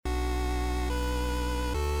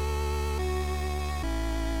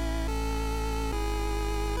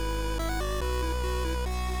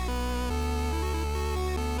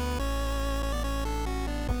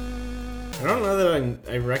I don't know that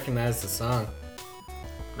I recognize the song.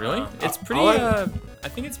 Really? It's pretty. I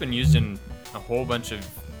think it's been used in a whole bunch of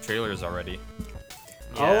trailers already.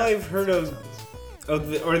 Yeah. All I've heard of,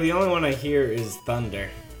 or the only one I hear is Thunder.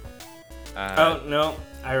 Oh no,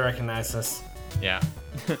 I recognize this. Yeah.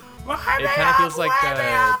 It kind of feels like.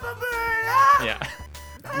 Yeah.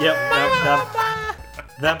 Yep.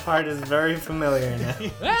 That part is very familiar now.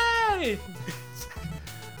 Hey!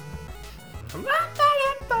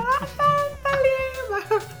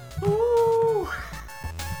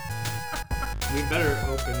 We better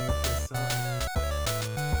open with this song.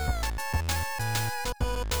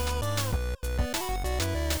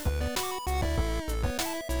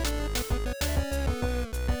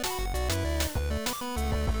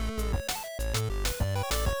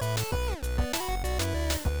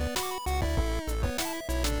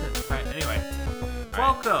 Alright, anyway.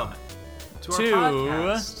 Welcome to our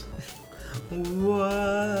podcast. What?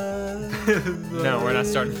 No, we're not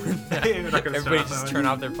starting with that. Everybody just turn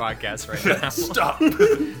off their podcast right now. Stop.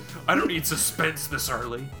 I don't need suspense this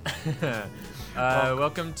early.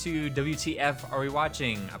 Welcome to WTF Are We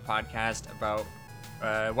Watching? A podcast about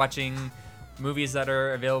watching movies that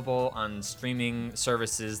are available on streaming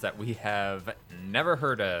services that we have never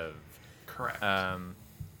heard of. Correct.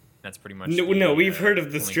 That's pretty much No, we've heard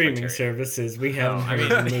of the streaming services. We haven't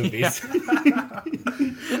heard of the movies.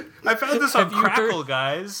 I found this on Crackle,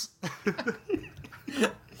 guys.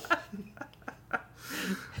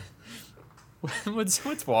 What's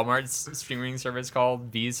Walmart's streaming service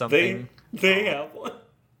called? V something? They have one.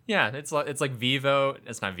 Yeah, it's like Vivo.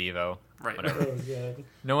 It's not Vivo. Right. Whatever. Oh, God.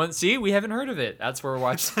 No one. See, we haven't heard of it. That's where we're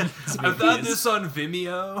watching. I found this on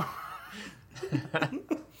Vimeo.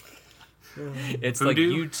 It's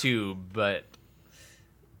Voodoo? like YouTube, but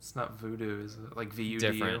It's not Voodoo, is it? Like VUDU?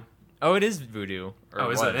 different. Oh, it is Voodoo. Or Oh,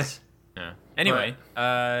 is was. it? Yeah. Anyway,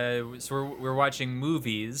 so we're watching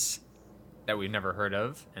movies that we've never heard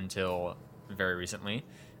of until very recently,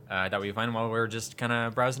 that we find while we're just kind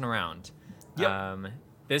of browsing around. Yep.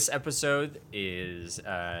 This episode is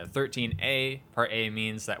 13A. Part A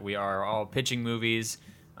means that we are all pitching movies,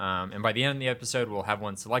 and by the end of the episode, we'll have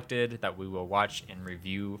one selected that we will watch and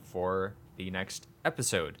review for the next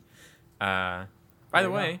episode. By the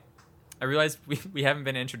way, I realized we haven't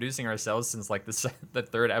been introducing ourselves since like the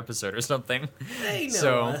third episode or something. They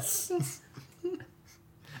know us.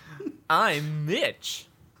 I'm Mitch.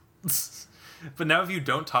 But now if you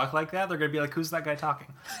don't talk like that, they're going to be like, who's that guy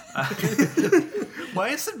talking? Why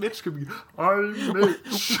isn't Mitch going to be, I'm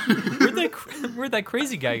Mitch? Where'd that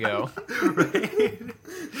crazy guy go? Right?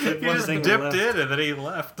 He just dipped in and then he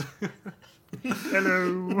left.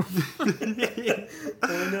 Hello.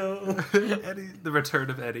 Oh no. Eddie, the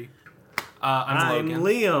return of Eddie. I'm Logan.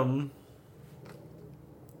 Liam.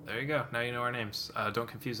 There you go. Now you know our names. Don't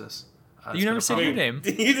confuse us. You never said your name.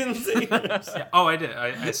 You didn't say yours. Yeah. Oh, I did.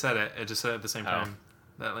 I said it. I just said it at the same time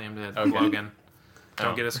that Liam did. Okay. Logan.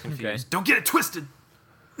 Don't get us confused. Okay. Don't get it twisted.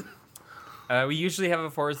 We usually have a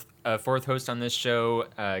fourth host on this show.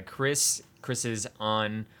 Chris is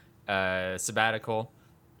on sabbatical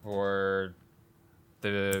for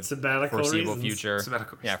the foreseeable future.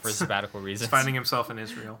 Sabbatical yeah, for sabbatical reasons. He's finding himself in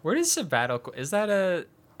Israel. Where is sabbatical? Is that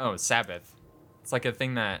Sabbath? It's like a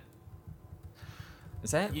thing that. Is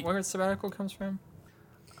that where sabbatical comes from?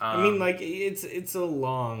 I mean, like it's a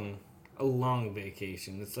long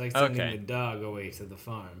vacation. It's like sending the dog away to the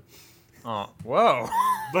farm. Oh, whoa!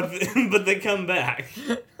 But they come back,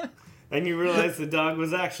 and you realize the dog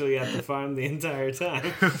was actually at the farm the entire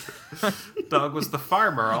time. Dog was the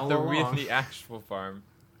farmer all along. The actual farm.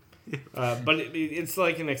 But it's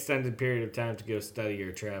like an extended period of time to go study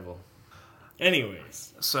or travel.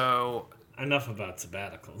 Anyways, so. Enough about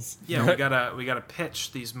sabbaticals. Yeah, we gotta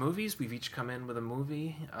pitch these movies. We've each come in with a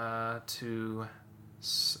movie to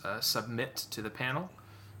submit to the panel.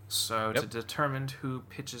 So to determine who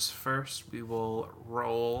pitches first, we will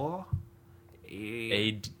roll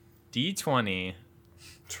a D20.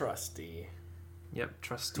 Trusty. Yep,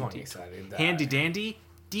 trusty. 20 sided die. Handy dandy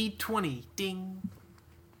D20. Ding.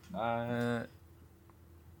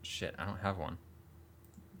 Shit, I don't have one.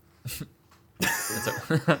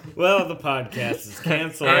 Well, the podcast is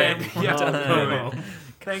canceled.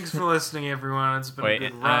 Thanks for listening, everyone. It's been a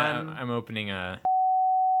good run. I'm opening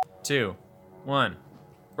 2, 1,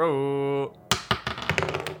 roll.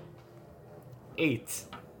 8,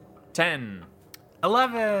 10,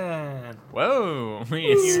 11. Whoa,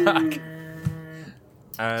 we suck.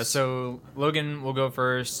 So Logan will go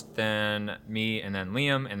first, then me, and then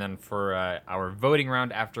Liam, and then for our voting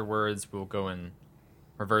round afterwards, we'll go in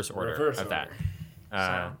reverse order of that.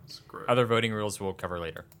 Sounds great. Other voting rules we'll cover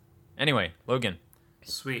later. Anyway, Logan.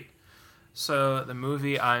 Sweet. So the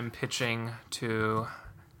movie I'm pitching to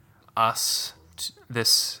us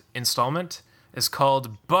this installment is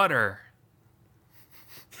called Butter.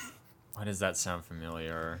 Why does that sound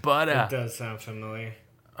familiar? Butter. It does sound familiar.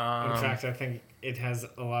 In fact, I think it has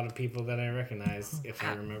a lot of people that I recognize if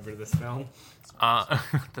I remember this film. If I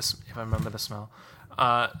remember the smell.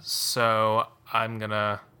 So I'm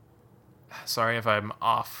gonna. Sorry if I'm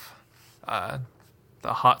off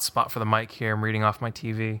the hot spot for the mic here. I'm reading off my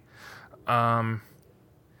TV.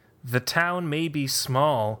 The town may be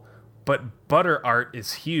small, but butter art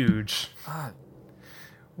is huge.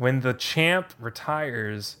 When the champ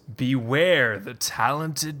retires, beware the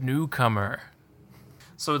talented newcomer.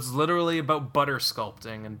 So it's literally about butter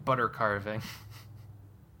sculpting and butter carving.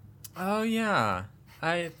 Oh, yeah.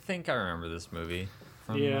 I think I remember this movie.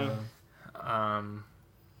 Yeah.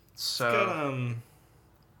 So... It's got,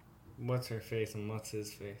 what's her face and what's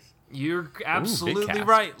his face? You're absolutely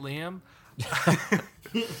right, Liam.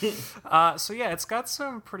 So yeah, it's got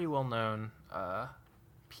some pretty well-known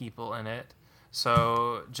people in it.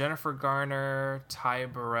 So Jennifer Garner, Ty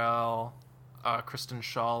Burrell, Kristen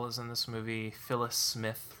Schaal is in this movie. Phyllis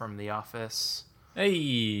Smith from The Office.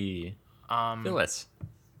 Hey, Phyllis.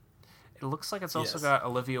 It looks like it's also got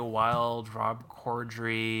Olivia Wilde, Rob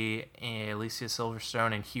Corddry, Alicia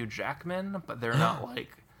Silverstone, and Hugh Jackman, but they're not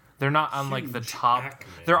on like the top.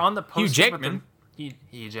 Jackman. They're on the poster. Hugh Jackman.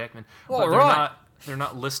 Hugh Jackman. Well, But they're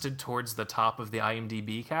not listed towards the top of the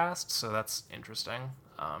IMDb cast, so that's interesting.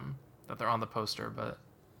 That they're on the poster, but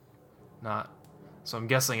not. So I'm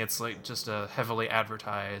guessing it's like just a heavily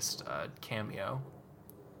advertised cameo.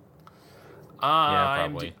 Yeah,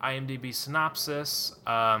 probably. IMDb synopsis.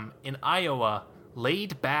 In Iowa,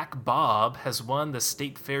 laid-back Bob has won the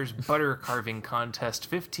State Fair's butter carving contest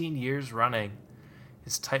 15 years running.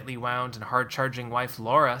 His tightly wound and hard-charging wife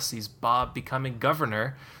Laura sees Bob becoming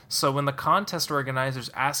governor, so when the contest organizers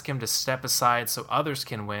ask him to step aside so others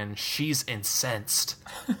can win, she's incensed.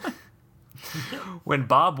 When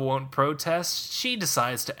Bob won't protest, she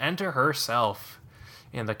decides to enter herself.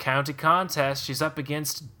 In the county contest, she's up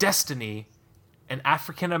against Destiny, an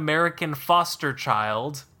African-American foster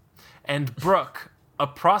child, and Brooke, a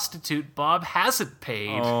prostitute Bob hasn't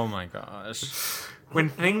paid. Oh my gosh. When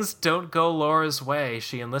things don't go Laura's way,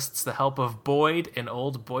 she enlists the help of Boyd, an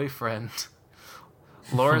old boyfriend.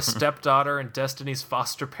 Laura's stepdaughter and Destiny's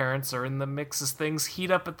foster parents are in the mix as things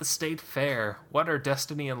heat up at the state fair. What are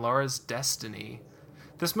Destiny and Laura's destiny?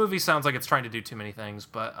 This movie sounds like it's trying to do too many things,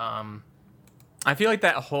 but I feel like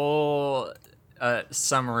that whole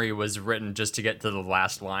summary was written just to get to the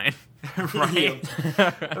last line. Right?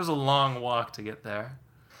 It was a long walk to get there.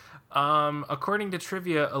 According to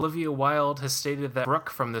trivia, Olivia Wilde has stated that Brooke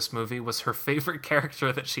from this movie was her favorite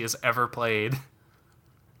character that she has ever played.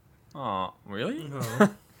 Oh, really?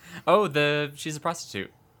 Oh. She's a prostitute.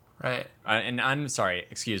 Right. An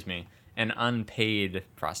unpaid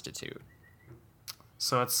prostitute.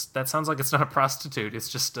 So that sounds like it's not a prostitute. It's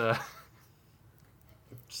just a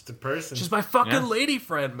person. She's my fucking lady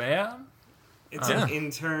friend, man. It's an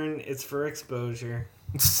intern. It's for exposure.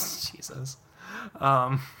 Jesus.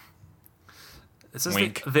 It says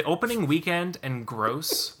Wink. the opening weekend and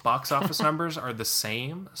gross box office numbers are the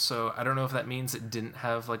same, so I don't know if that means it didn't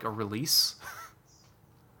have like a release.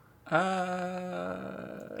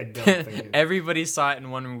 I don't think Everybody saw it in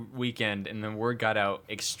one weekend, and the word got out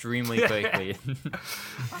extremely quickly.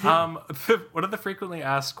 One of the frequently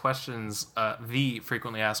asked questions, the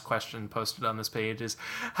frequently asked question posted on this page is,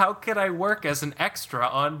 how can I work as an extra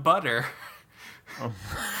on Butter? Oh.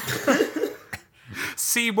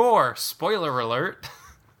 See more. Spoiler alert.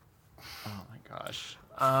 Oh my gosh.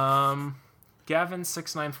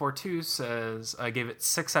 Gavin6942 says, I gave it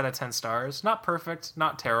 6 out of 10 stars. Not perfect,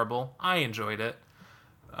 not terrible. I enjoyed it.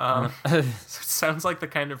 It sounds like the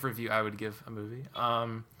kind of review I would give a movie.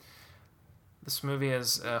 This movie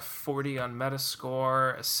has a 40 on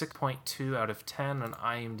Metascore, a 6.2 out of 10 on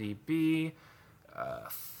IMDb,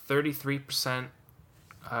 33%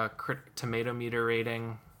 tomato meter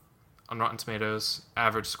rating on Rotten Tomatoes,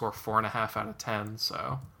 average score 4.5 out of 10,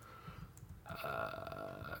 so...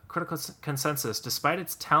 critical consensus. Despite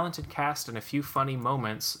its talented cast and a few funny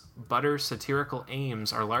moments, Butter's satirical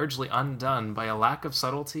aims are largely undone by a lack of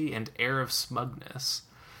subtlety and air of smugness.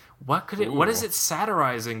 What is it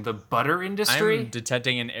satirizing? The butter industry? I'm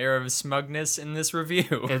detecting an air of smugness in this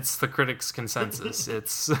review. It's the critics' consensus.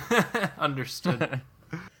 It's understood.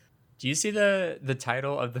 Do you see the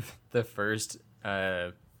title of the first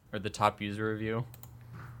or the top user review?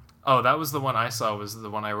 Oh, that was the one I saw. Was the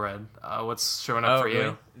one I read. What's showing up for really?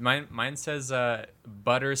 you? Mine says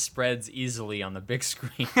butter spreads easily on the big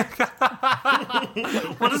screen.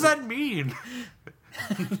 What does that mean?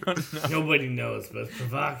 Nobody knows, but it's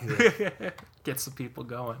provocative. Gets the people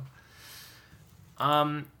going.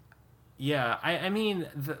 Yeah, I mean,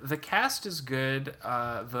 the cast is good.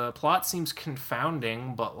 The plot seems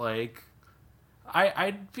confounding, but, like,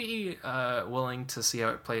 I'd be willing to see how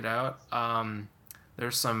it played out.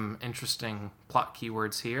 There's some interesting plot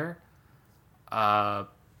keywords here.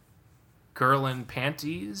 Girl in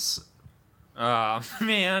panties. Oh,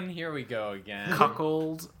 man, here we go again.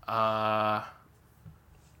 Cuckold.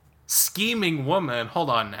 Scheming woman. Hold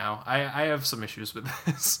on now. I have some issues with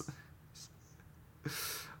this.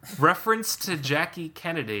 Reference to Jackie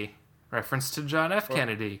Kennedy. Reference to John F.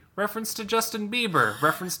 Kennedy. Reference to Justin Bieber.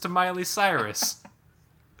 Reference to Miley Cyrus.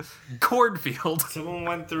 Cornfield. Someone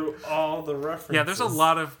went through all the references. Yeah, there's a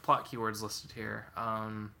lot of plot keywords listed here.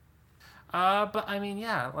 But I mean,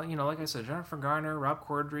 yeah, like I said, Jennifer Garner, Rob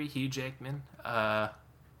Corddry, Hugh Jackman. All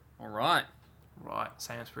right. Right,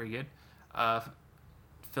 sounds pretty good.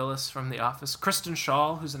 Phyllis from The Office. Kristen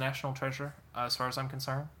Schaal, who's a national treasure, as far as I'm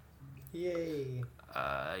concerned. Yay.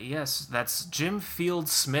 Yes, that's Jim Field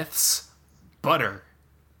Smith's Butter.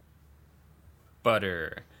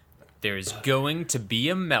 Butter. There's going to be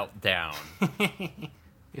a meltdown.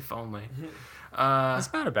 If only.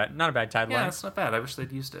 That's not a bad tagline. Yeah, it's not bad. I wish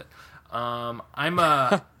they'd used it.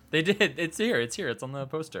 They did. It's here. It's on the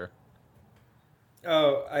poster.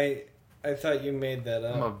 Oh, I thought you made that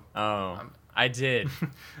up. I did.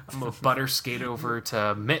 I'm a butter skate over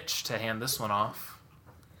to Mitch to hand this one off.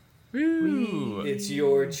 Woo. It's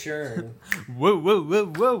your turn. Whoa, whoa, whoa,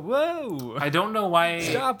 whoa, whoa. I don't know why...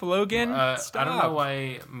 Stop, Logan. Stop. I don't know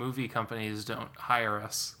why movie companies don't hire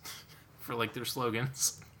us for, like, their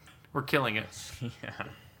slogans. We're killing it. Yeah.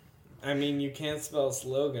 I mean, you can't spell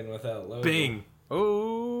slogan without Logan. Bing.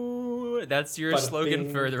 Oh, that's your slogan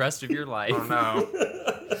bing. for the rest of your life. Oh, no.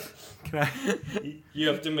 You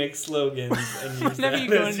have to make slogans and use Whenever that you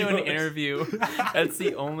go as into an yours. interview, that's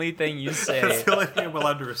the only thing you say. That's the only thing I'm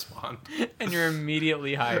allowed to respond. And you're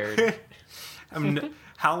immediately hired.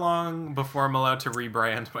 How long before I'm allowed to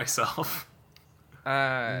rebrand myself?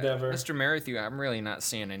 Never. Mr. Merrithew, I'm really not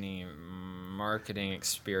seeing any marketing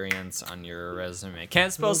experience on your resume.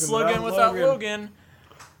 Can't spell slogan without Logan.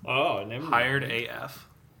 Oh, never mind. Hired AF.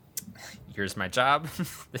 Here's my job.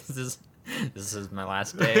 This is my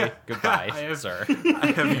last day. Goodbye, sir.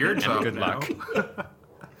 I have your job good now. luck.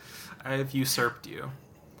 I have usurped you.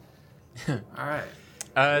 All right.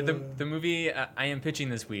 The movie I am pitching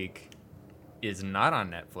this week is not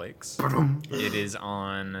on Netflix. It is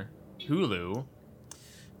on Hulu.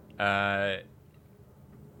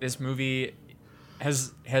 This movie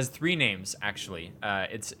has three names, actually.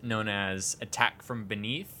 It's known as Attack from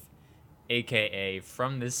Beneath, a.k.a.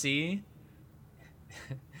 From the Sea,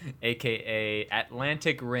 a.k.a.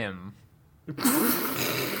 Atlantic Rim.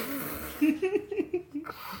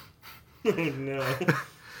 Oh, no.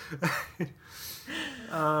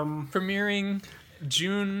 Premiering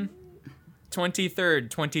June 23rd,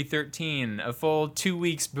 2013, a full 2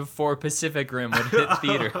 weeks before Pacific Rim would hit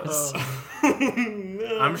theaters.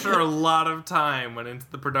 No. I'm sure a lot of time went into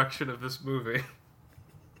the production of this movie.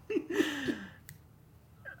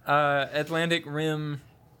 Atlantic Rim.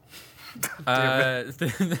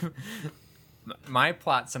 My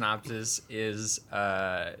plot synopsis is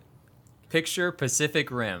picture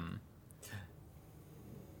Pacific Rim.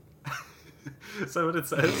 Is that what it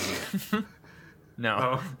says?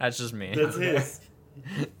 No, that's just me. That's his.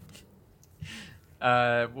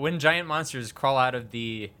 When giant monsters crawl out of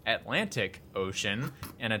the Atlantic Ocean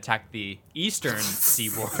and attack the eastern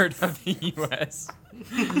seaboard of the U.S.,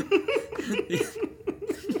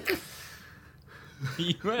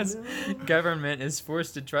 the U.S. government is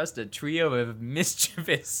forced to trust a trio of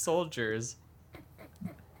mischievous soldiers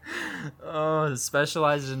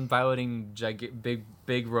specialized in piloting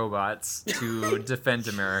big robots to defend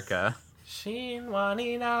America.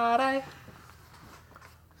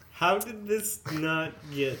 How did this not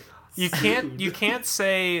get You can't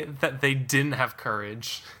say that they didn't have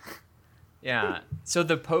courage. Yeah. So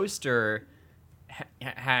the poster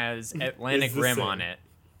has Atlantic Rim same. on it.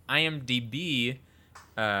 IMDb,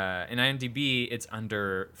 in IMDb, it's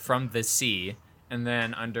under From the Sea, and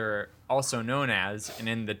then under also known as,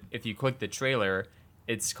 and if you click the trailer,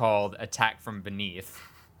 it's called Attack from Beneath.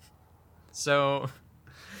 So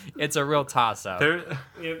it's a real toss-up.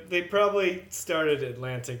 Yeah, they probably started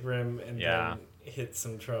Atlantic Rim and Yeah. then hit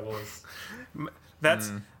some troubles.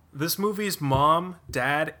 That's This movie's mom,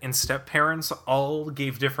 dad, and step-parents all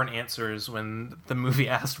gave different answers when the movie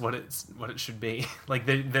asked what it should be. Like,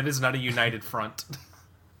 that is not a united front.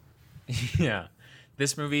 Yeah.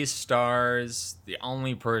 This movie stars, the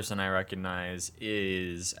only person I recognize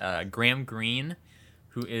is Graham Greene,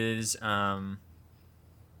 who is an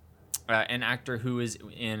actor who is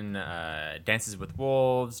in Dances with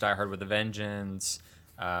Wolves, Die Hard with a Vengeance.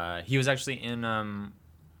 He was actually in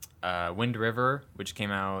Wind River, which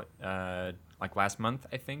came out like last month,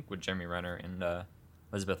 I think, with Jeremy Renner and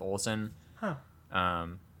Elizabeth Olsen. Huh.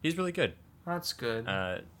 He's really good. That's good.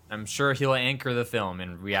 I'm sure he'll anchor the film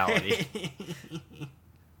in reality.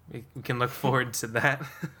 We can look forward to that.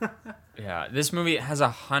 Yeah, this movie has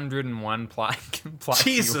 101 plot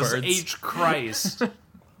Jesus keywords. H. Christ.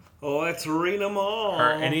 Let's read them all.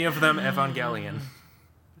 Are any of them Evangelion?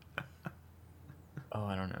 Oh,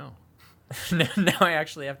 I don't know. Now I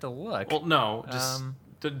actually have to look. Well, no, just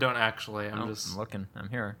don't actually. I'm looking. I'm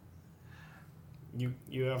here. You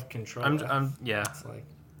have control. Yeah. It's like,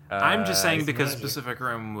 I'm just saying because magic. Pacific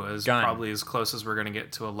Rim was Gun. probably as close as we're going to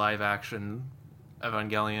get to a live-action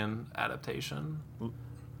Evangelion adaptation.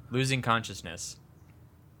 Losing consciousness.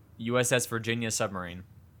 USS Virginia submarine.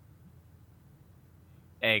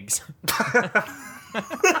 Eggs.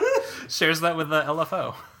 Shares that with the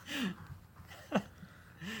LFO.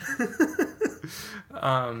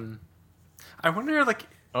 I wonder, like...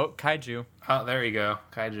 Oh, kaiju. Oh, there you go.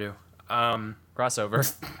 Kaiju.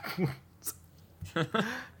 Crossover.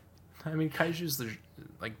 I mean, kaiju's the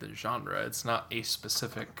genre. It's not a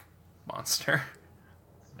specific monster.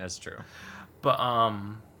 That's true. But I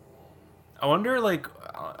wonder, like,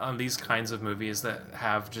 on these kinds of movies that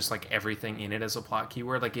have just like everything in it as a plot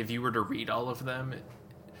keyword, like if you were to read all of them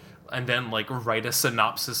and then like write a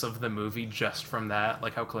synopsis of the movie just from that,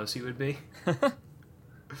 like how close you would be.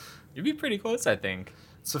 You'd be pretty close, I think.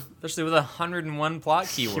 So, especially with 101 plot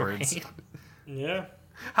keywords. Right? Yeah.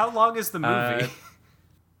 How long is the movie?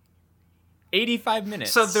 85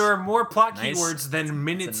 minutes. So there are more plot keywords than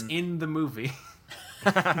minutes in the movie.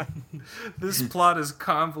 This plot is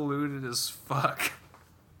convoluted as fuck.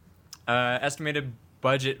 Estimated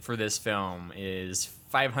budget for this film is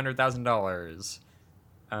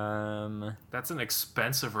 $500,000. That's an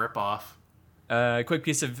expensive ripoff. A quick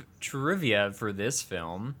piece of trivia for this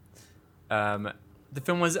film. The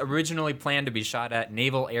film was originally planned to be shot at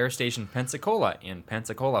Naval Air Station Pensacola in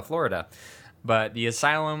Pensacola, Florida. But the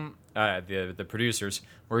asylum, the producers,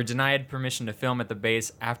 were denied permission to film at the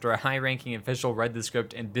base after a high-ranking official read the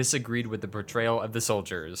script and disagreed with the portrayal of the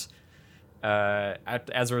soldiers.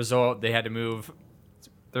 As a result, they had to move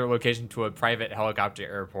their location to a private helicopter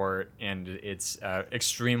airport, and it's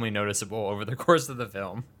extremely noticeable over the course of the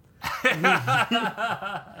film.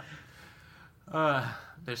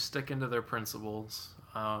 They're sticking to their principles.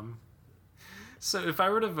 So if I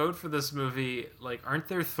were to vote for this movie, like, aren't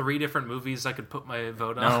there 3 different movies I could put my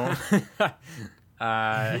vote on?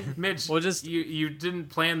 No. Mitch, we'll just, you didn't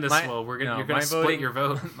plan this well. You're gonna split your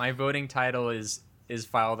vote. My voting title is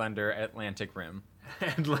filed under Atlantic Rim.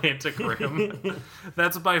 Atlantic Rim.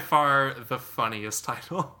 That's by far the funniest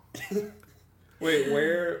title. Wait,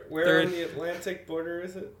 where on the Atlantic border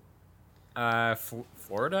is it?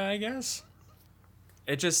 Florida, I guess.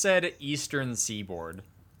 It just said Eastern Seaboard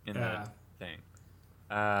in the thing.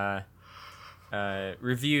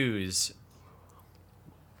 Reviews.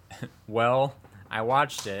 Well, I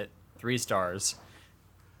watched it. 3 stars.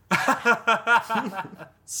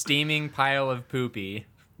 Steaming pile of poopy.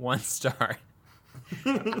 1 star.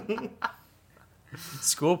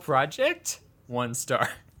 School project? 1 star.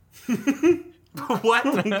 What?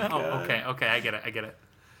 Oh, okay, I get it.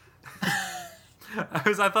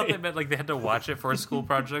 I thought they meant like they had to watch it for a school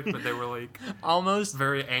project, but they were like almost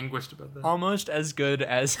very anguished about that. Almost as good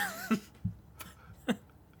as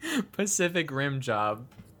Pacific Rim Job.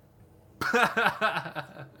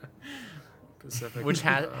 Pacific which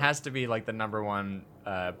has to be like the #1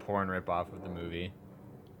 porn ripoff of the movie.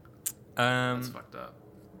 That's fucked up.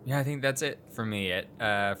 Yeah, I think that's it for me.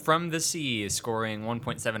 From the Sea, scoring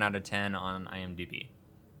 1.7 out of 10 on IMDb.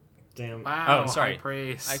 Damn. Wow. Oh, sorry. High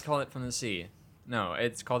praise. I call it From the Sea. No,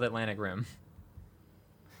 it's called Atlantic Rim.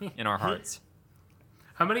 In our hearts.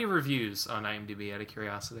 How many reviews on IMDb, out of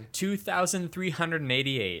curiosity?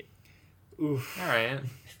 2,388. Oof. All right.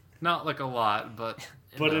 Not like a lot, but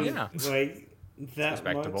yeah. Like that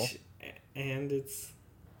respectable. much, and it's.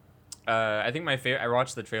 I think I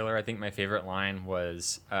watched the trailer. I think my favorite line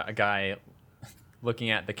was a guy looking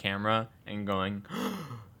at the camera and going,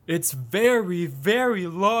 "It's very, very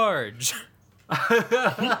large."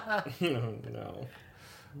 Oh, no.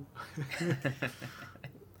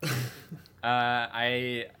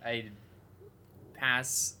 I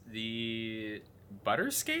pass the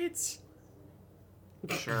butter skates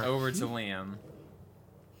Sure. over to Liam.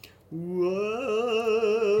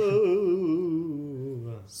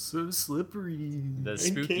 Whoa. So slippery. The I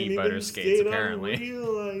spooky can't butter even skates, skate apparently. On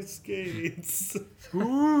real ice skates.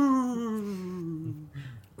 Ooh.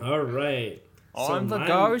 All right. I'm the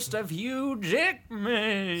ghost of Hugh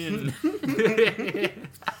Jackman.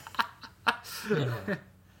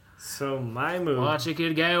 So my movie. Watch a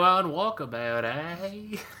kid go on walkabout,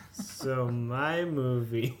 eh? So my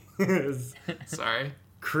movie is Sorry.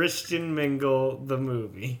 Christian Mingle the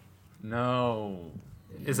movie. No.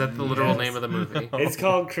 Is that the literal Yes. name of the movie? It's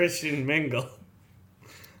called Christian Mingle.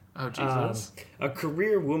 Oh, Jesus. A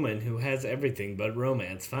career woman who has everything but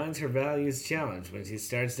romance finds her values challenged when she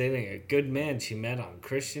starts dating a good man she met on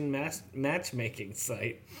Christian matchmaking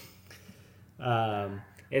site.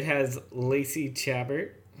 It has Lacey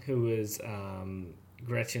Chabert, who is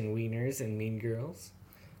Gretchen Wieners in Mean Girls.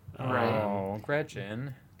 Oh,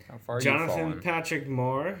 Gretchen. How far are you Jonathan falling? Patrick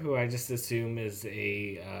Moore, who I just assume is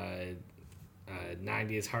a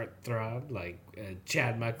 90s heartthrob, like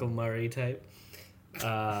Chad Michael Murray type.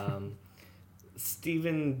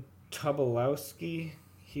 Stephen Tobolowsky,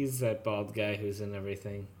 he's that bald guy who's in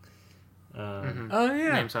everything. Oh,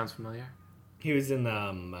 yeah. Name sounds familiar. He was in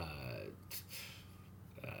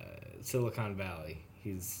Silicon Valley.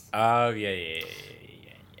 He's Oh, yeah.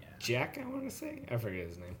 Jack, I want to say. I forget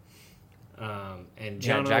his name. And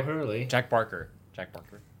Yeah, John O'Hurley. Jack Barker.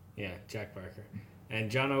 Yeah, Jack Barker. And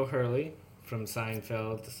John O'Hurley from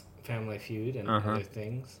Seinfeld, Family Feud, and other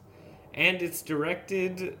things. And it's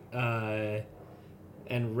directed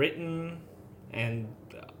and written, and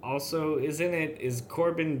also is in it is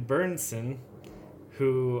Corbin Burnson,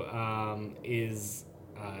 who is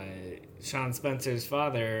Sean Spencer's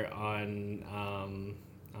father on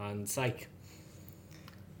Psych.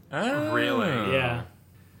 Oh. Really? Yeah.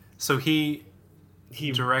 So he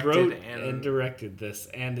directed wrote and directed this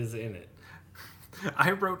and is in it.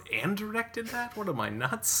 I wrote and directed that? What am I,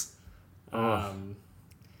 nuts?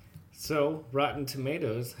 So Rotten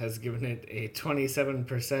Tomatoes has given it a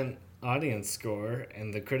 27% audience score,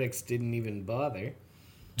 and the critics didn't even bother.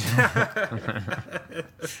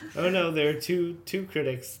 Oh no, there are two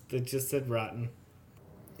critics that just said rotten.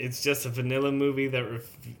 It's just a vanilla movie that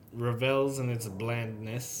revels in its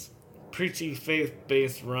blandness. Preachy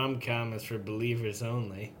faith-based rom-com is for believers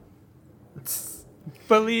only.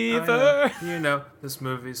 Believer. You know, this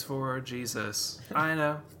movie's for Jesus. I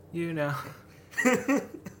know, you know.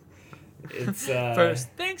 It's First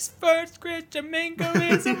things first, Christian Mingle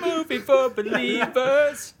is a movie for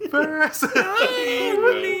believers. First, For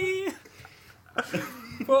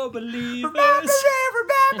believers.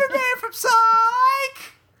 remember me from Psych!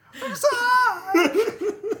 From Psych!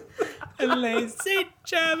 And Lacey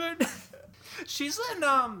Chabert. She's in,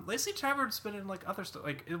 Lacey Chabert's been in, like, other stuff.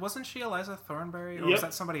 Like, wasn't she Eliza Thornberry? Or was Yep.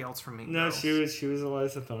 that somebody else from Mean No, Girls? she was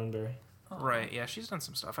Eliza Thornberry. Right, yeah, she's done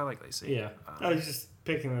some stuff. I like Lacey. Yeah, I was just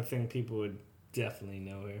picking the thing people would definitely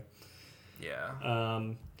know her. Yeah.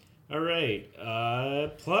 All right,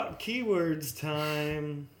 plot keywords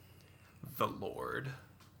time. The Lord.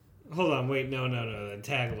 Hold on, wait, no, the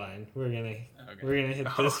tagline. We're gonna hit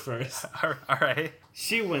this first. All right.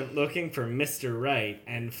 She went looking for Mr. Right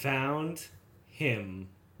and found him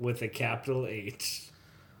with a capital H.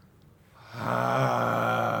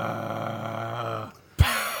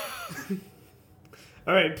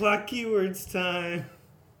 All right, plot keywords time.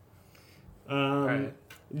 Right.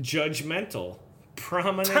 Judgmental,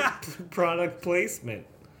 prominent product placement,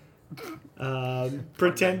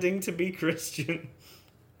 pretending to be Christian,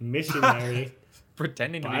 missionary,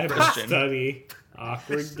 Pretending to be Bible Christian. study,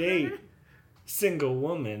 awkward date, single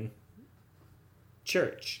woman,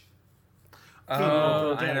 church. Oh, I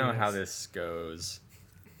know protagonist. how this goes.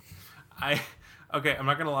 Okay, I'm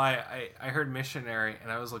not gonna lie. I heard missionary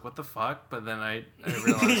and I was like, what the fuck? But then I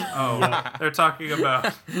realized, they're talking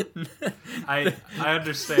about. I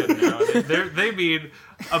understand now. They mean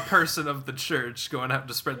a person of the church going out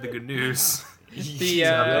to spread the good news.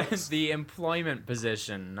 The employment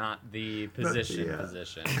position, not the position Yeah.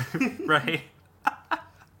 position. Right.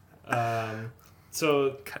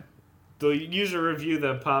 So the user review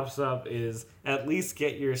that pops up is at least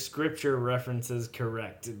get your scripture references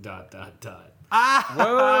correct. ...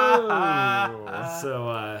 Whoa!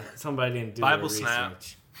 So somebody didn't do Bible their snap.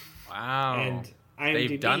 research. Wow. And IMDb,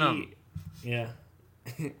 They've done 'em. Yeah.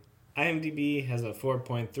 IMDb has a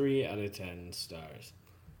 4.3 out of 10 stars.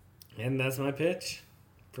 And that's my pitch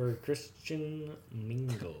for Christian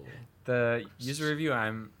Mingle. The user review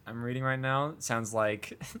I'm reading right now sounds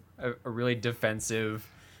like a really defensive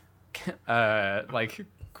like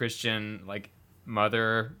Christian like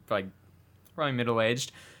mother, like probably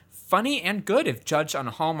middle-aged. Funny and good if judged on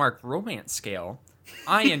a Hallmark romance scale.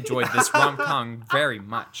 I enjoyed this rom-com very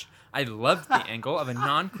much. I loved the angle of a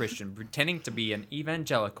non-Christian pretending to be an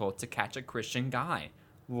evangelical to catch a Christian guy.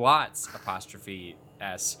 Lots, apostrophe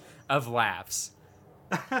S, of laughs.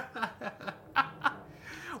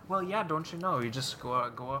 Well, yeah, don't you know? You just go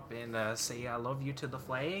up and say "I love you" to the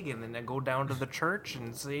flag, and then go down to the church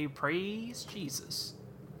and say "Praise Jesus."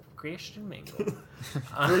 Christian mingle.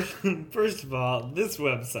 First of all, this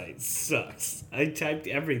website sucks. I typed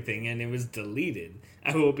everything and it was deleted.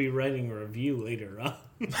 I will be writing a review later on.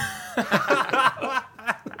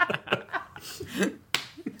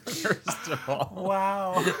 First of all,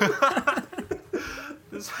 Wow.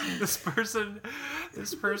 this person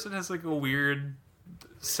has like a weird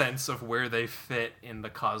sense of where they fit in the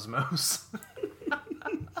cosmos.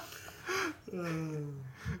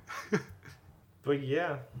 But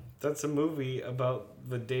yeah, that's a movie about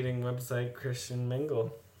the dating website Christian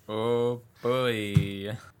Mingle. oh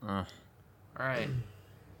boy. All right.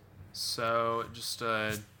 So just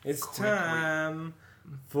It's quick time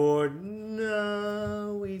for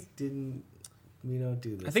no, we don't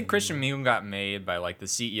do this. I think Christian Mingle got made by like the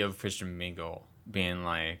CEO of Christian Mingle being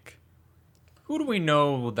like, who do we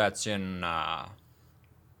know that's in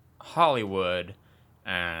Hollywood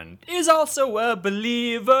and is also a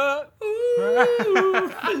believer?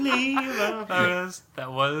 Ooh, believer.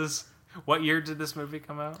 That was. What year did this movie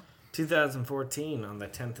come out? 2014 on the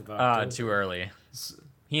 10th of October. Too early.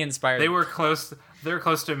 He inspired. They were close. They were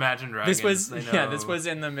close to Imagine Dragons. This was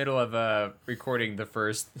in the middle of recording the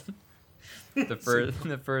first, the first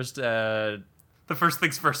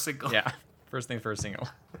things first single. Yeah, first thing first single.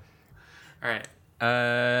 All right.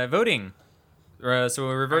 Voting. So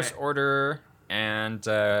a reverse Right. order, and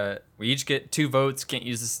we each get 2 votes. Can't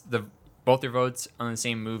use both your votes on the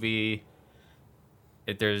same movie.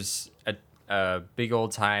 If there's a big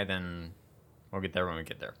old tie, then we'll get there when we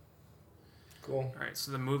get there. Cool. All right.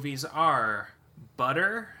 So the movies are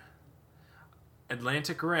Butter,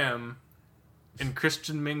 Atlantic Rim, and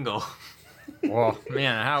Christian Mingle. Whoa,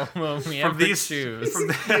 man, how will we ever choose?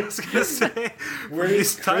 I was gonna say, Where's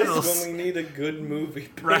these Chris titles, when we need a good movie?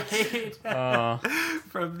 right? Uh,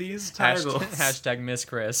 From these titles. hashtag Miss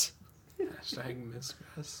Chris. Hashtag Miss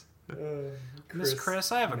Chris. Chris Miss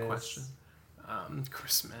Chris, I have a Miss. question.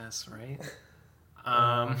 Christmas, right?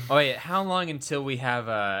 Oh wait, how long until we have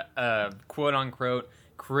a quote unquote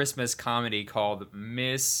Christmas comedy called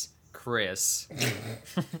Miss Chris?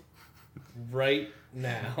 Right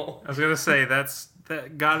now. I was gonna say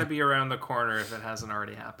that gotta be around the corner if it hasn't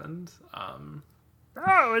already happened.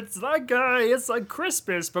 Oh, it's like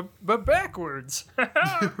Christmas, but backwards.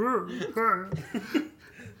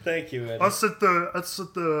 Thank you, Eddie. That's at the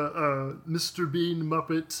Mr. Bean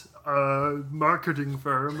Muppet marketing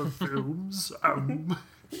firm of films. All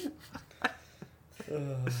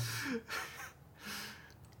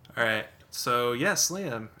right. So yes,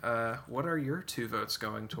 Liam, what are your 2 votes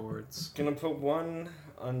going towards? Gonna put one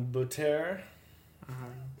on Buter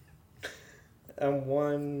and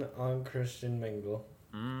one on Christian Mingle.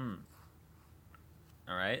 All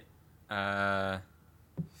right.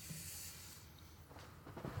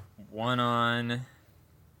 One on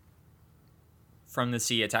From the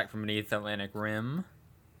Sea, Attack from Beneath Atlantic Rim.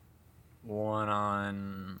 One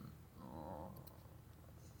on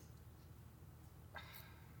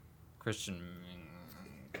Christian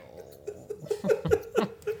Mingle.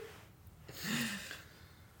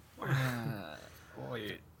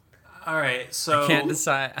 Wait. All right. So I can't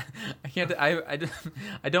decide. I can't.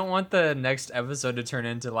 I don't want the next episode to turn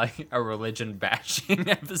into like a religion bashing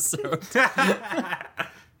episode.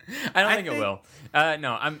 I don't think it will.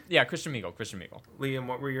 No, Christian Mingle. Liam,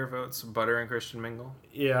 what were your votes? Butter and Christian Mingle?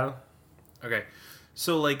 Yeah. Okay.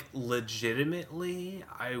 So, like, legitimately,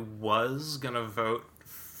 I was going to vote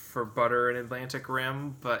for Butter and Atlantic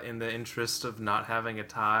Rim, but in the interest of not having a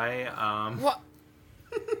tie... What?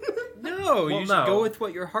 No, you should no. go with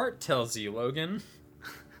what your heart tells you, Logan.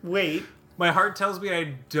 Wait. My heart tells me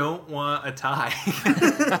I don't want a tie.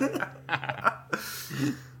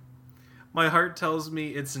 My heart tells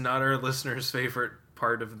me it's not our listeners' favorite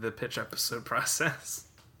part of the pitch episode process.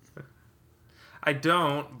 I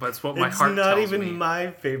don't, but it's what my heart tells me. It's not even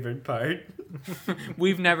my favorite part.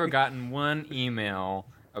 We've never gotten one email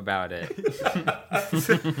about it.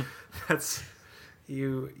 That's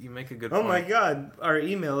you make a good point. Oh my god, our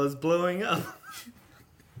email is blowing up.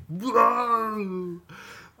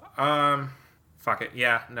 Fuck it.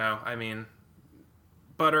 Yeah, no. I mean,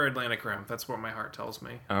 Butter Atlantic Rim. That's what my heart tells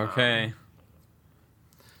me. Okay.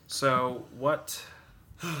 So what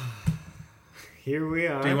Here we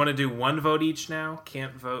are. Do you want to do one vote each now?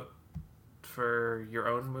 Can't vote for your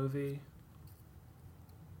own movie?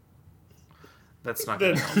 That's not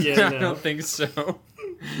going to help. Yeah, I don't think so.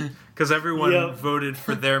 Because everyone Yep. voted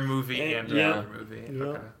for their movie and Yeah. another movie. Yep.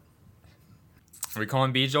 Okay. Are we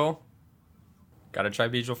calling Beejel? Gotta try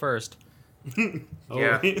Beejel first. Yeah,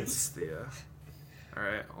 Always. it's the...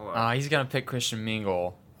 Alright, hold on. He's gonna pick Christian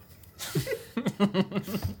Mingle.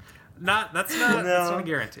 That's not a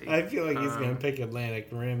guarantee. I feel like he's gonna pick Atlantic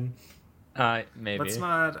Rim. Maybe. Let's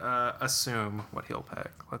not assume what he'll pick.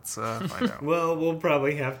 Let's find out. Well, we'll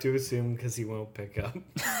probably have to assume because he won't pick up.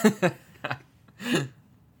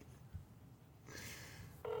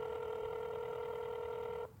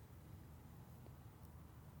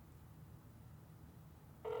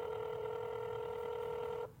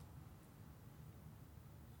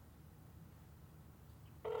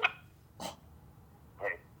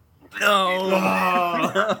 No.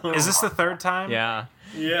 Oh. Is this the third time? Yeah.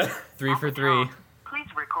 Yeah. 3 for 3. Please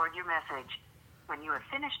record your message. When you have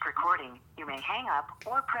finished recording, you may hang up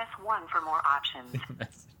or press 1 for more options.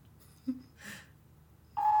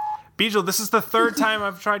 Beejel, this is the third time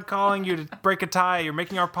I've tried calling you to break a tie. You're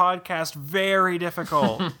making our podcast very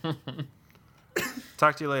difficult.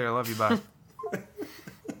 Talk to you later. Love you. Bye.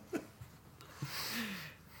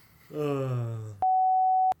 Oh,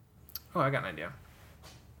 I got an idea.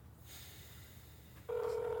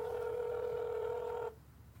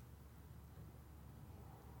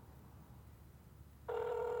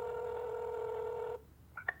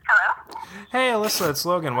 Hello? Hey, Alyssa, it's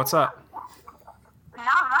Logan. What's up? Not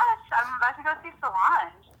much. I'm about to go see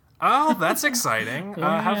Solange. Oh, that's exciting.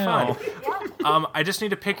 Have fun. Yeah. I just need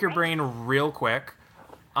to pick your brain real quick.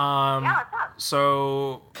 Yeah, what's up?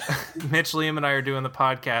 So, Mitch, Liam, and I are doing the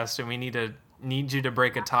podcast, and we need you to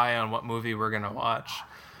break a tie on what movie we're gonna watch.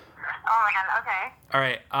 Oh my god, okay. All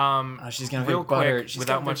right. She's gonna real pick butter. quick, She's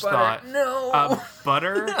without gonna much pick butter. thought. No.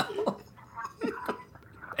 Butter,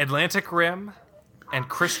 Atlantic Rim, and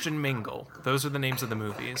Christian Mingle. Those are the names of the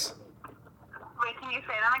movies. Wait, can you say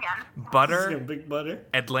them again? He's got Butter, big butter.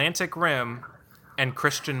 Atlantic Rim, and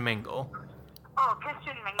Christian Mingle. Oh,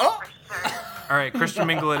 Christian Mingle for sure. All right, Christian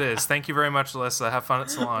Mingle it is. Thank you very much, Alyssa. Have fun at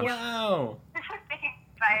Solange. Wow.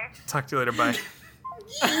 Bye. Talk to you later. Bye.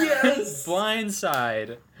 Yes.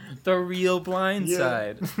 Blindside. The real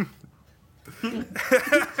Blindside.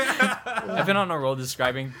 I've been on a roll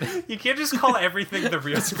describing You can't just call everything the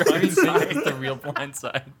real describing things Blindside. as the real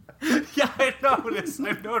Blindside. Yeah, I noticed.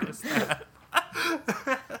 I've noticed that.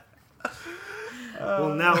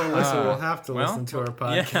 Well, now Alyssa will have to well, listen to our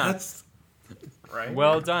yeah. podcast. Right.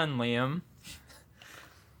 Well done, Liam.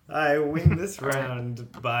 I win this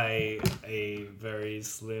round by a very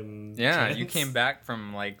slim. Yeah, chance. you came back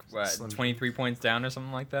from like what, Slim. 23 points down or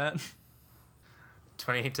something like that.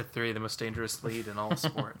 28-3, the most dangerous lead in all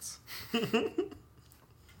sports.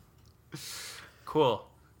 Cool.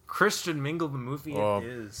 Christian Mingle, the movie Oh, it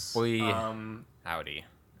is. boy. Howdy.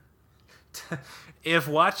 If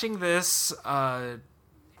watching this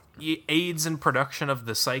aids in production of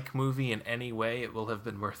the Psych movie in any way, it will have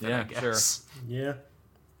been worth it, Yeah, I guess. Yeah,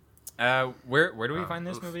 Where do we find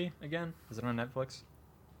this movie again? Is it on Netflix?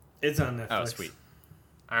 it's on Netflix. Oh, sweet.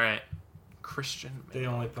 All right. Christian They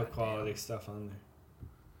Mingle. only put quality stuff on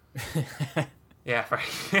there. Yeah, right.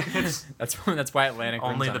 It's That's why Atlantic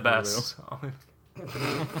Rim's only on the Hulu. best.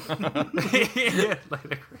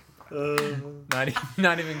 Atlantic Rim.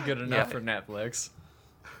 Not even good enough Yeah. for Netflix.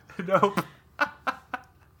 Nope.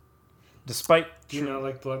 Despite Do you not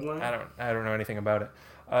like Bloodline? I don't know anything about it.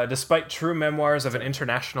 Despite true memoirs of an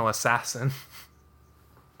international assassin.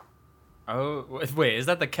 Oh wait, is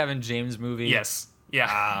that the Kevin James movie? Yes. Yeah.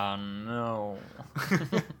 Oh no.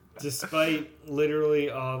 Despite literally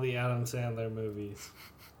all the Adam Sandler movies.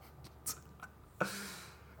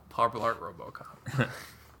 Purple Art RoboCop.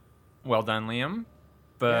 Well done, Liam.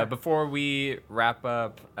 But Yeah. before we wrap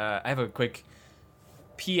up, I have a quick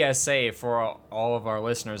PSA for all of our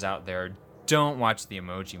listeners out there. Don't watch the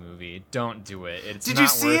Emoji Movie. Don't do it. It's Did not you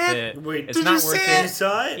see worth it? it. Wait, it's did not you worth see it. You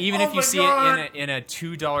saw it? Even Oh if you my see God. it in a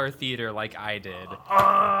 $2 theater like I did.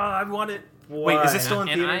 I want it. Wait, is it still in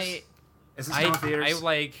And theaters? Is it still in I theaters?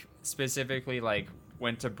 like specifically like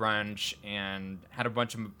went to brunch and had a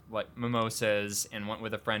bunch of like mimosas and went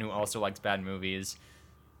with a friend who also likes bad movies,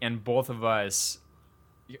 and both of us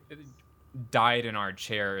died in our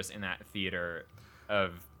chairs in that theater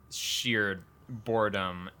of sheer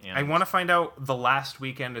boredom. And I want to find out the last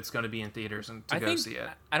weekend it's going to be in theaters and to I go think see it.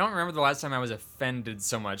 I don't remember the last time I was offended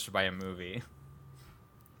so much by a movie.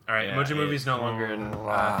 All right, Yeah, Emoji Movie's no longer in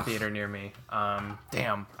wow. theater near me.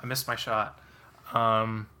 Damn, I missed my shot.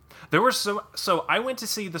 There were so I went to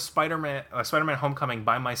see the Spider-Man Homecoming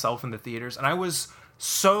by myself in the theaters, and I was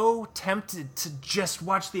so tempted to just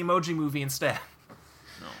watch the Emoji Movie instead.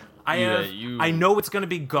 I know it's going to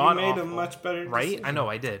be god awful. You made a much better right? decision. I know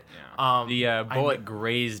I did. Yeah. The bullet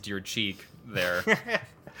grazed your cheek there.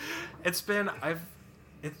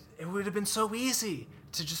 It would have been so easy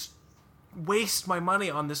to just waste my money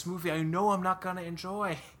on this movie I know I'm not going to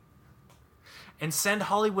enjoy. And send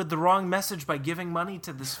Hollywood the wrong message by giving money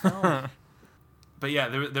to this film. But yeah,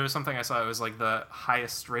 there was something I saw. It was like the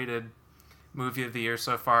highest rated movie of the year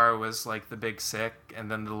so far was like The Big Sick,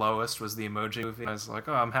 and then the lowest was the Emoji Movie. I was like,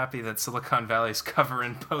 oh, I'm happy that Silicon Valley's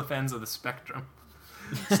covering both ends of the spectrum.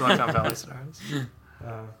 Silicon Valley stars.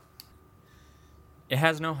 It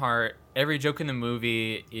has no heart. Every joke in the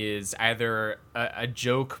movie is either a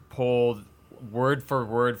joke pulled word for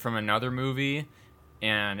word from another movie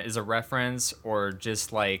and is a reference, or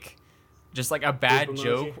just like a bad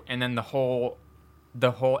joke, and then the whole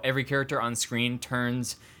every character on screen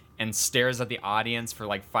turns and stares at the audience for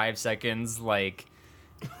like 5 seconds, like,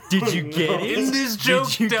 did you get it? In this joke,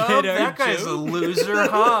 Dub? That guy's a loser,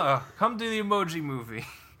 huh? Come to the Emoji Movie.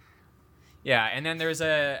 Yeah, and then there's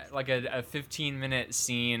a 15-minute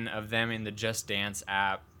scene of them in the Just Dance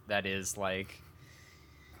app that is like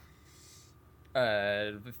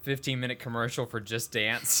a 15-minute commercial for Just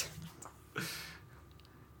Dance.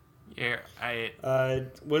 Yeah,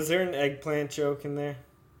 was there an eggplant joke in there?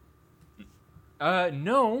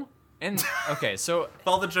 No. And okay, so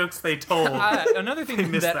all the jokes they told. Another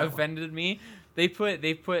thing that offended me, they put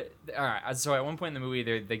all right. So at one point in the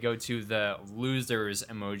movie, they go to the losers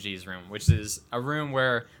emojis room, which is a room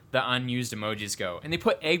where the unused emojis go, and they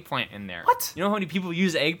put eggplant in there. What? You know how many people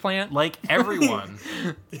use eggplant? Like everyone.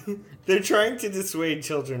 They're trying to dissuade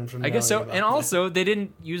children from. I guess so, and that. also they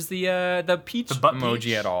didn't use the peach emoji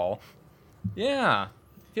peach? at all. Yeah,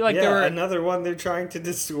 I feel like yeah, there were another one. They're trying to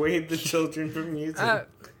dissuade the children from using.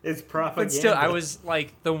 It's propaganda. But still, I was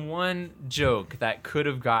like, the one joke that could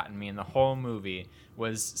have gotten me in the whole movie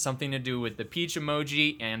was something to do with the peach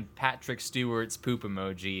emoji and Patrick Stewart's poop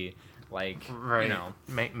emoji, like, right. You know,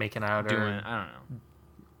 making out doing, or I don't know.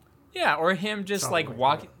 Yeah, or him just Something like like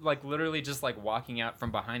walking, like literally just like walking out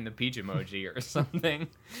from behind the peach emoji or something.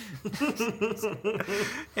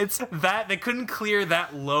 It's that they couldn't clear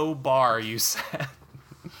that low bar you said.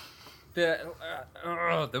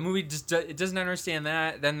 The movie just it doesn't understand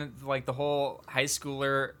that. Then like the whole high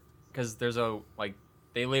schooler, because there's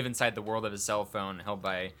they live inside the world of a cell phone held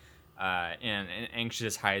by an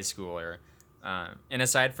anxious high schooler, and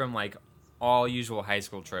aside from like all usual high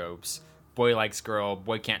school tropes, boy likes girl,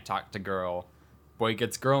 boy can't talk to girl, boy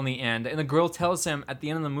gets girl in the end, and the girl tells him at the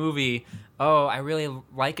end of the movie, oh, I really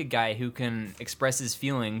like a guy who can express his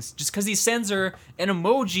feelings, just because he sends her an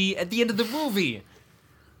emoji at the end of the movie.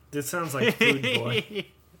 This sounds like Food Boy.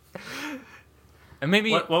 And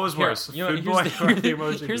maybe what was worse, Food Boy Boy or the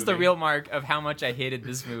Emoji Here's the Movie? real mark of how much I hated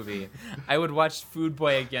this movie. I would watch Food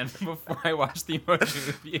Boy again before I watched the Emoji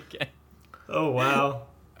Movie again. Oh wow.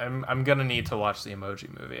 I'm gonna need to watch the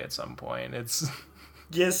Emoji Movie at some point. It's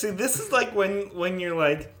Yeah, see, this is like when you're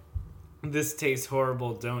like, this tastes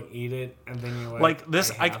horrible, don't eat it, and then you're like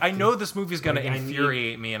this. I know to. this movie's gonna Like, I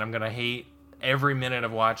infuriate me, and I'm gonna hate every minute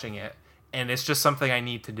of watching it. And it's just something I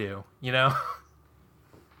need to do, you know?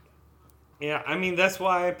 Yeah, I mean, that's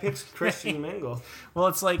why I picked Christian Mingle. Well,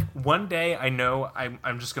 it's like, one day I know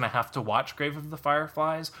I'm just going to have to watch Grave of the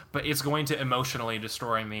Fireflies, but it's going to emotionally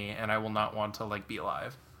destroy me, and I will not want to, like, be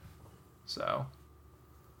alive. So,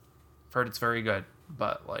 I've heard it's very good,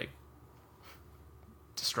 but, like,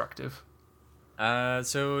 destructive.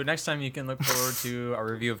 So next time you can look forward to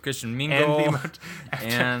our review of Christian Mingle.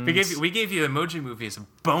 And we gave you the Emoji Movie as a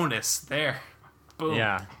bonus there. Boom.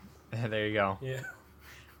 Yeah, there you go. Yeah.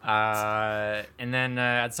 And then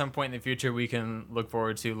at some point in the future, we can look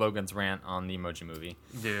forward to Logan's rant on the Emoji Movie.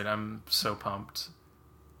 Dude, I'm so pumped.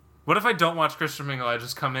 What if I don't watch Christian Mingle? I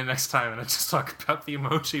just come in next time and I just talk about the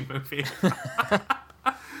Emoji Movie.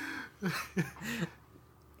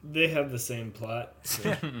 They have the same plot.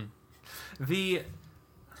 So.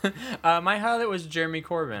 My highlight was Jeremy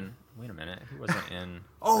Corbyn. Wait a minute, he wasn't in.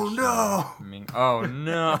 Oh no! Oh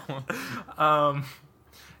no!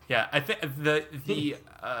 Yeah, I think the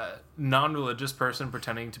non-religious person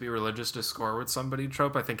pretending to be religious to score with somebody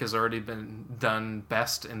trope, I think, has already been done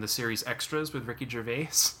best in the series Extras with Ricky Gervais.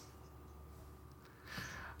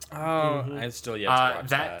 Oh, I still yet to watch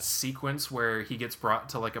that. Sequence where he gets brought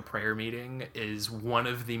to like a prayer meeting is one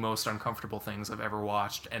of the most uncomfortable things I've ever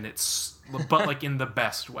watched, and but like in the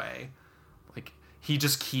best way. Like he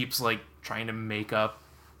just keeps like trying to make up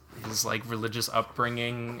his like religious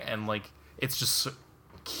upbringing, and like it's just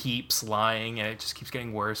keeps lying, and it just keeps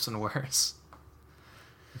getting worse and worse.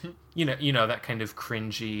 You know that kind of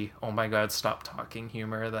cringy, oh my god, stop talking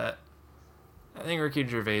humor that I think Ricky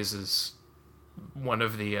Gervais is one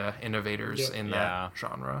of the innovators in that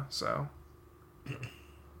genre. So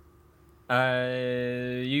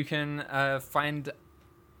you can find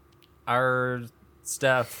our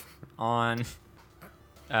stuff on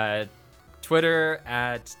Twitter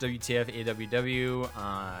at WTFAWW,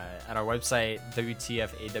 at our website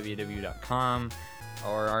WTFAWW.com,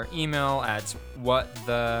 or our email at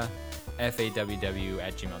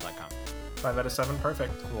whatthefaww@gmail.com. 5 out of 7,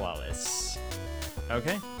 perfect. Flawless.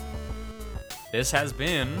 Okay. This has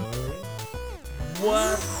been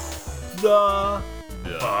What the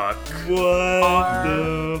Fuck. What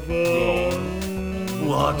the fuck?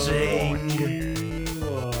 Watching.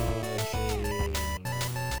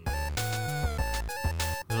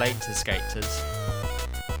 Later Skaters.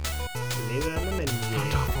 Leave it on the menu.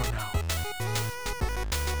 Don't talk more now.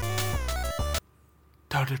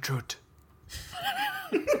 Tell the truth.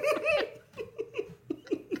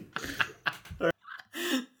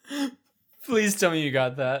 Please tell me you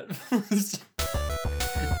got that.